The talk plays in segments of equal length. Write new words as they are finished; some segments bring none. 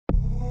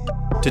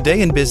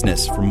Today in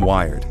Business from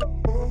Wired.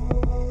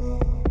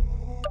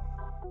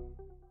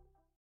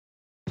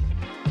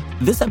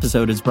 This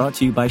episode is brought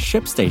to you by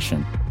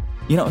ShipStation.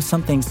 You know,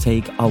 some things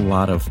take a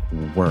lot of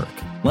work,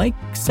 like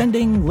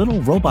sending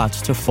little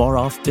robots to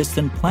far-off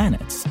distant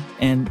planets.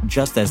 And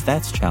just as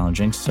that's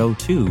challenging, so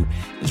too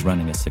is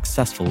running a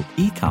successful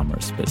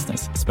e-commerce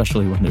business,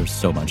 especially when there's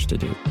so much to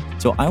do.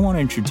 So I want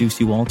to introduce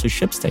you all to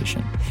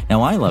ShipStation.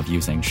 Now, I love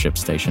using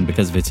ShipStation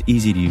because of its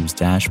easy-to-use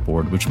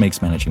dashboard, which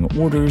makes managing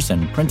orders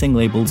and printing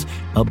labels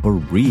a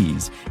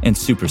breeze and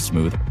super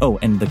smooth. Oh,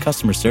 and the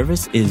customer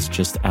service is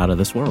just out of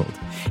this world.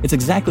 It's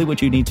exactly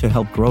what you need to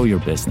help grow your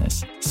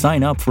business.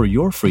 Sign up for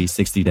your free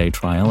 60-day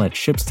trial at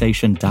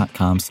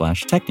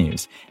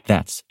shipstation.com/technews.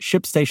 That's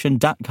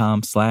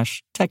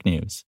shipstation.com/technews.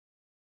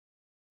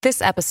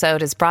 This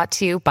episode is brought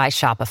to you by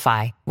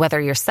Shopify. Whether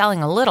you're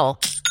selling a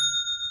little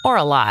or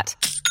a lot,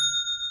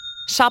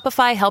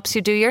 Shopify helps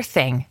you do your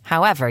thing,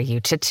 however you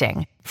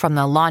cha-ching. From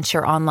the launch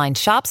your online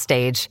shop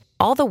stage,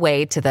 all the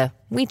way to the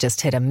we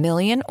just hit 1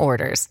 million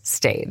orders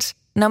stage.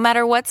 No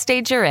matter what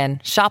stage you're in,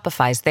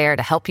 Shopify's there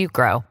to help you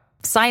grow.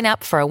 Sign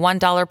up for a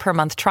 $1 per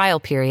month trial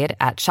period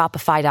at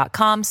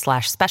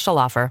shopify.com/special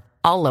offer,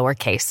 all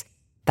lowercase.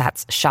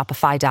 That's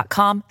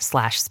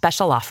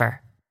shopify.com/special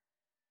offer.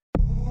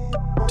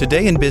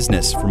 Today in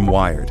Business from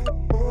Wired.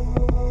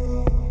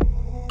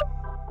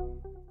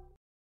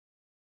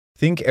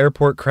 Think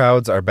airport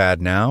crowds are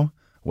bad now?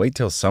 Wait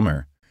till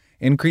summer.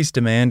 Increased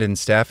demand and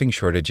staffing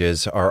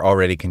shortages are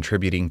already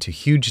contributing to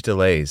huge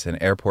delays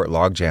and airport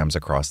logjams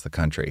across the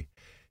country.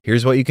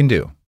 Here's what you can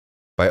do.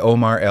 By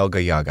Omar El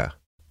Gallaga.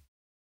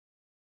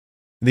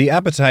 The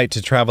appetite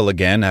to travel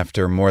again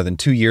after more than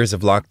 2 years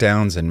of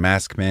lockdowns and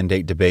mask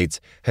mandate debates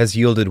has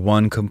yielded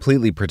one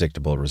completely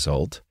predictable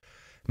result.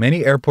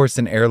 Many airports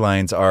and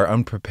airlines are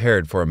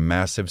unprepared for a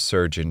massive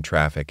surge in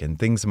traffic, and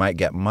things might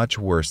get much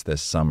worse this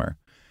summer.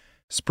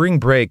 Spring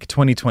break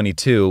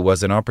 2022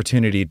 was an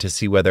opportunity to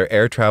see whether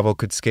air travel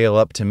could scale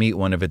up to meet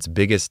one of its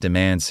biggest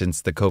demands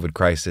since the COVID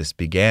crisis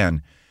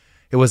began.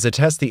 It was a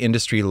test the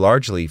industry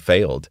largely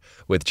failed,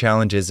 with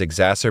challenges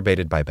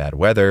exacerbated by bad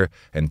weather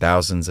and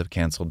thousands of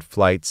canceled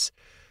flights.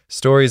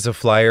 Stories of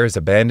flyers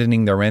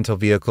abandoning their rental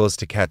vehicles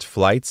to catch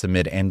flights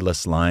amid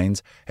endless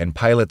lines and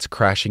pilots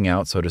crashing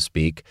out, so to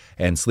speak,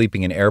 and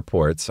sleeping in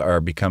airports are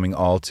becoming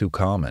all too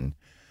common.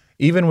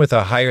 Even with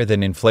a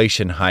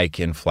higher-than-inflation hike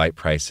in flight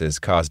prices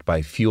caused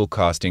by fuel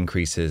cost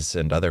increases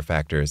and other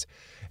factors,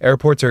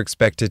 airports are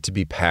expected to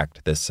be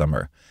packed this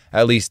summer,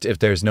 at least if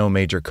there's no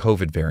major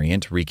COVID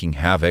variant wreaking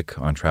havoc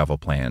on travel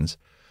plans.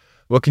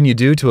 What can you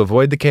do to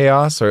avoid the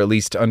chaos, or at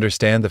least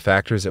understand the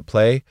factors at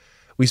play?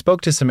 We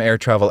spoke to some air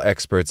travel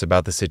experts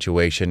about the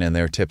situation and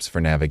their tips for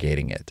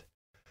navigating it.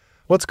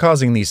 What's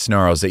causing these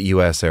snarls at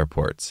U.S.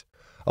 airports?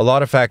 A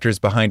lot of factors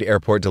behind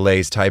airport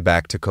delays tie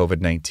back to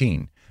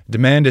COVID-19.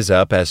 Demand is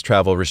up as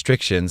travel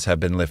restrictions have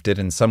been lifted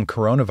and some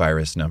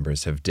coronavirus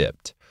numbers have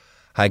dipped.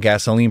 High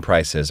gasoline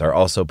prices are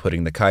also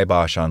putting the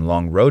kibosh on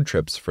long road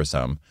trips for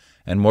some,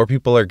 and more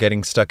people are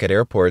getting stuck at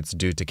airports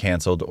due to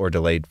canceled or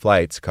delayed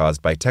flights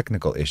caused by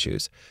technical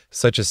issues,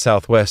 such as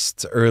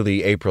Southwest's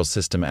early April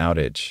system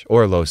outage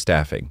or low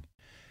staffing.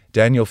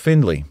 Daniel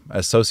Findley,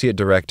 Associate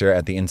Director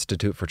at the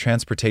Institute for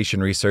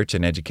Transportation Research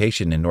and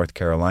Education in North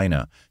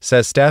Carolina,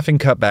 says staffing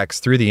cutbacks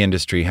through the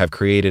industry have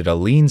created a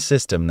lean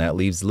system that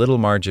leaves little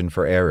margin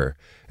for error,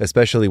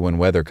 especially when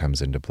weather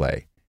comes into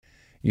play.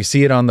 You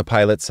see it on the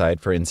pilot side,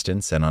 for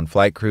instance, and on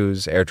flight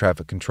crews, air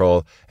traffic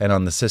control, and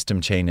on the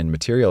system chain and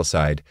material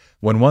side.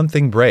 When one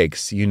thing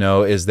breaks, you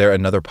know, is there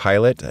another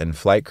pilot and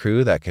flight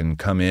crew that can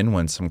come in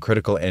when some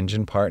critical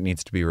engine part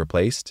needs to be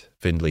replaced?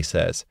 Findley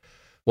says.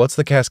 What's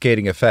the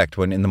cascading effect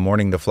when in the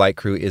morning the flight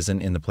crew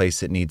isn't in the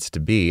place it needs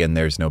to be and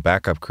there's no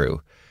backup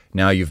crew?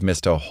 Now you've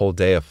missed a whole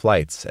day of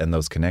flights and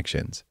those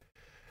connections.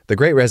 The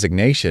Great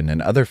Resignation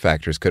and other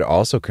factors could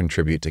also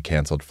contribute to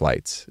canceled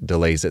flights,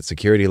 delays at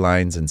security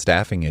lines, and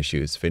staffing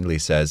issues, Findley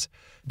says.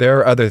 There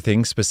are other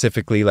things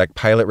specifically like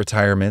pilot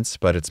retirements,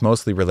 but it's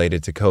mostly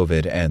related to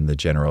COVID and the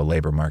general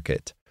labor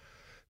market.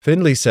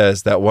 Findley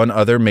says that one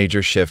other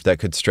major shift that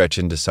could stretch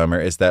into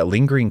summer is that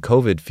lingering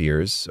COVID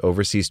fears,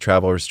 overseas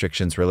travel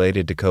restrictions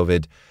related to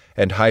COVID,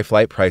 and high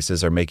flight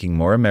prices are making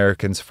more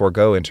Americans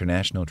forego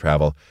international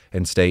travel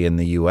and stay in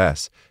the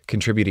U.S.,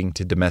 contributing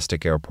to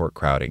domestic airport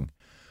crowding.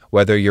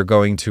 Whether you're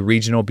going to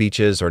regional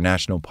beaches or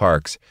national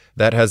parks,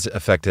 that has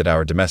affected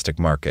our domestic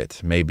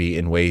market, maybe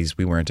in ways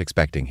we weren't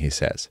expecting, he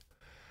says.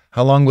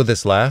 How long will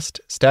this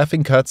last?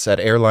 Staffing cuts at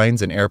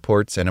airlines and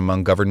airports and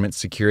among government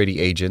security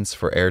agents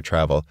for air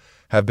travel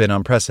have been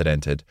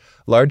unprecedented,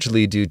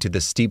 largely due to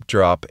the steep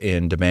drop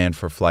in demand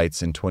for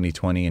flights in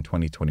 2020 and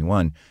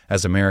 2021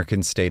 as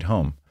Americans stayed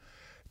home.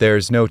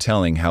 There's no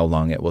telling how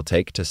long it will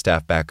take to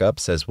staff back up,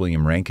 says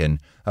William Rankin,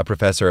 a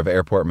professor of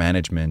airport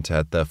management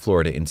at the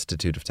Florida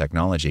Institute of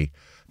Technology.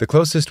 The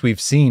closest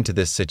we've seen to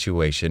this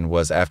situation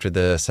was after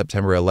the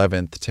September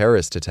 11th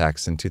terrorist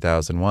attacks in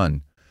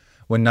 2001.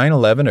 When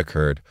 9/11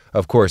 occurred,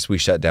 of course, we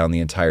shut down the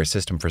entire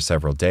system for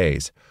several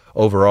days.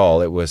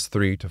 Overall, it was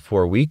 3 to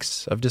 4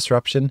 weeks of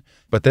disruption,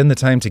 but then the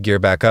time to gear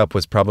back up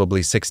was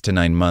probably 6 to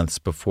 9 months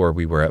before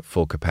we were at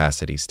full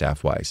capacity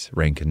staff-wise,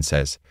 Rankin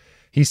says.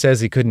 He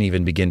says he couldn't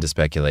even begin to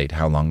speculate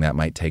how long that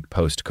might take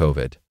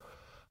post-COVID.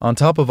 On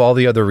top of all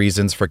the other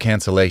reasons for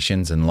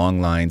cancellations and long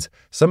lines,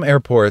 some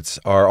airports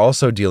are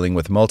also dealing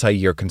with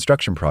multi-year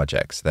construction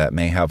projects that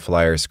may have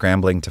flyers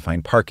scrambling to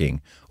find parking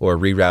or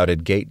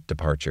rerouted gate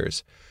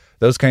departures.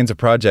 Those kinds of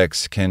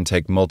projects can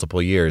take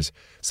multiple years.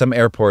 Some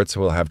airports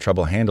will have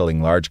trouble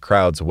handling large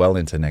crowds well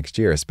into next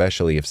year,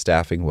 especially if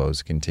staffing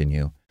woes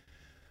continue.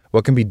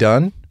 What can be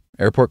done?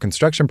 Airport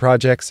construction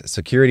projects,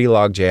 security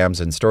logjams,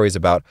 and stories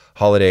about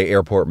holiday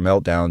airport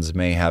meltdowns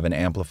may have an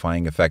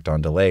amplifying effect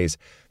on delays.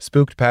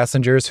 Spooked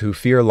passengers who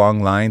fear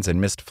long lines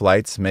and missed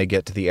flights may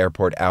get to the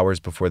airport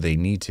hours before they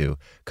need to,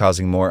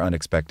 causing more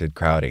unexpected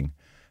crowding.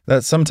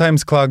 That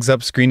sometimes clogs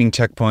up screening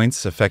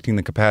checkpoints, affecting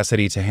the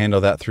capacity to handle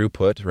that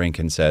throughput,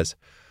 Rankin says.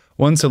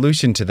 One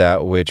solution to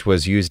that, which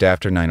was used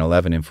after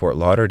 9/11 in Fort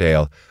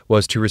Lauderdale,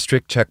 was to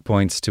restrict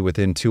checkpoints to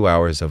within 2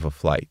 hours of a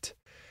flight.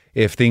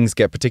 If things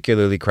get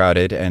particularly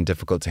crowded and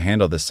difficult to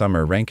handle this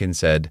summer, Rankin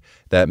said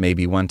that may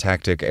be one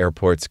tactic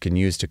airports can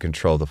use to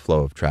control the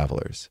flow of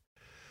travelers.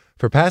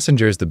 For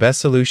passengers, the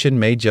best solution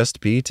may just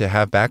be to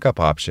have backup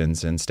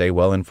options and stay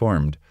well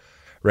informed.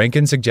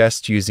 Rankin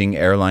suggests using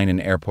airline and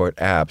airport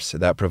apps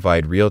that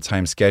provide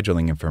real-time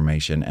scheduling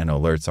information and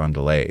alerts on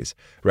delays,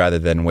 rather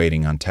than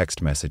waiting on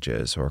text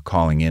messages or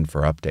calling in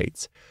for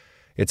updates.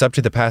 It's up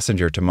to the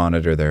passenger to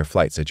monitor their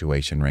flight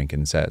situation,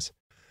 Rankin says.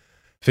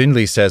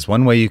 Findley says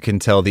one way you can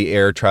tell the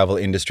air travel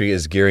industry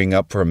is gearing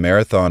up for a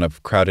marathon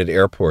of crowded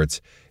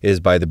airports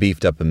is by the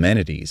beefed-up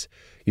amenities.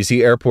 You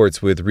see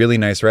airports with really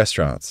nice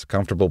restaurants,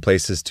 comfortable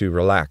places to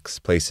relax,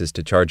 places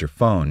to charge your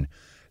phone.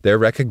 They're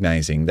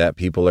recognizing that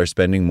people are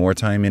spending more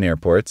time in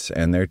airports,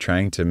 and they're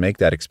trying to make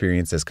that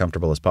experience as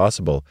comfortable as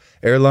possible.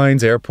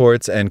 Airlines,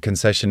 airports, and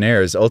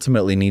concessionaires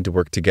ultimately need to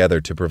work together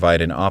to provide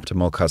an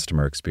optimal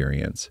customer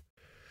experience.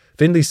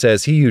 Findley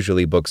says he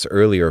usually books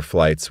earlier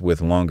flights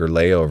with longer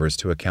layovers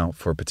to account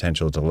for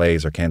potential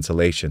delays or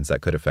cancellations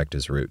that could affect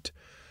his route.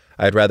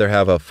 I'd rather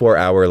have a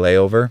 4-hour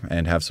layover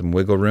and have some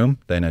wiggle room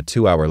than a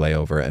 2-hour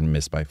layover and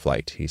miss my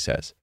flight, he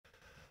says.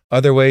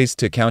 Other ways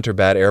to counter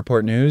bad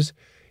airport news?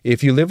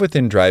 If you live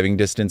within driving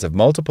distance of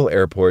multiple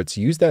airports,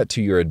 use that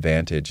to your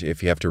advantage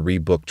if you have to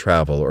rebook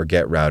travel or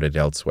get routed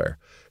elsewhere.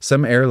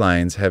 Some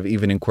airlines have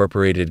even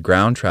incorporated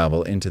ground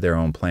travel into their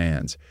own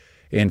plans.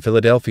 In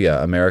Philadelphia,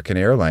 American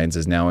Airlines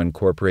is now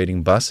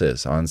incorporating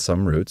buses on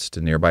some routes to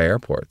nearby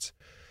airports.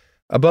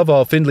 Above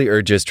all, Findley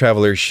urges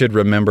travelers should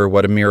remember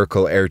what a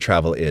miracle air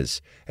travel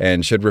is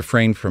and should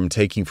refrain from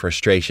taking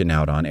frustration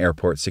out on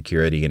airport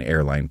security and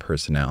airline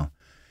personnel.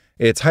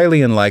 It's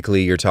highly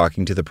unlikely you're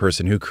talking to the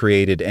person who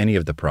created any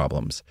of the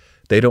problems.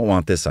 They don't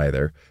want this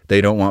either.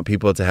 They don't want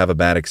people to have a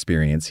bad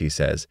experience, he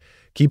says.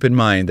 Keep in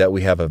mind that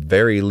we have a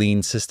very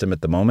lean system at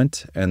the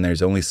moment, and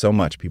there's only so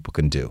much people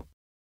can do.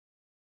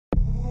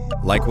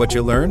 Like what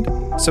you learned?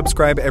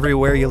 Subscribe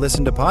everywhere you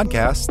listen to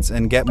podcasts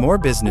and get more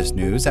business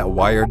news at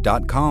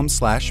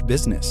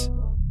wired.com/business.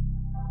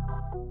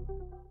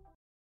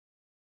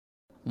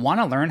 Want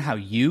to learn how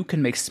you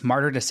can make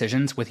smarter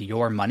decisions with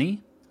your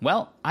money?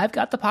 Well, I've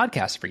got the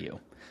podcast for you.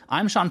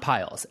 I'm Sean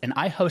Piles, and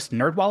I host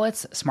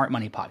NerdWallet's Smart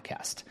Money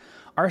Podcast.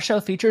 Our show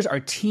features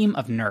our team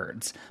of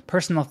nerds,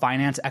 personal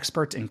finance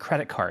experts in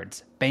credit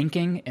cards,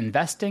 banking,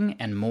 investing,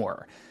 and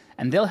more.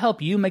 And they'll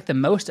help you make the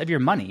most of your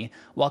money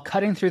while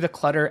cutting through the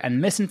clutter and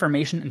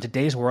misinformation in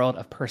today's world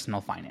of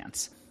personal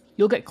finance.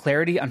 You'll get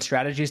clarity on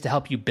strategies to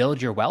help you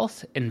build your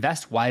wealth,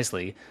 invest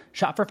wisely,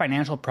 shop for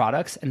financial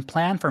products, and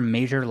plan for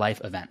major life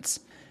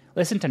events.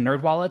 Listen to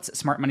NerdWallet's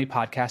Smart Money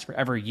Podcast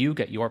wherever you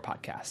get your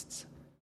podcasts.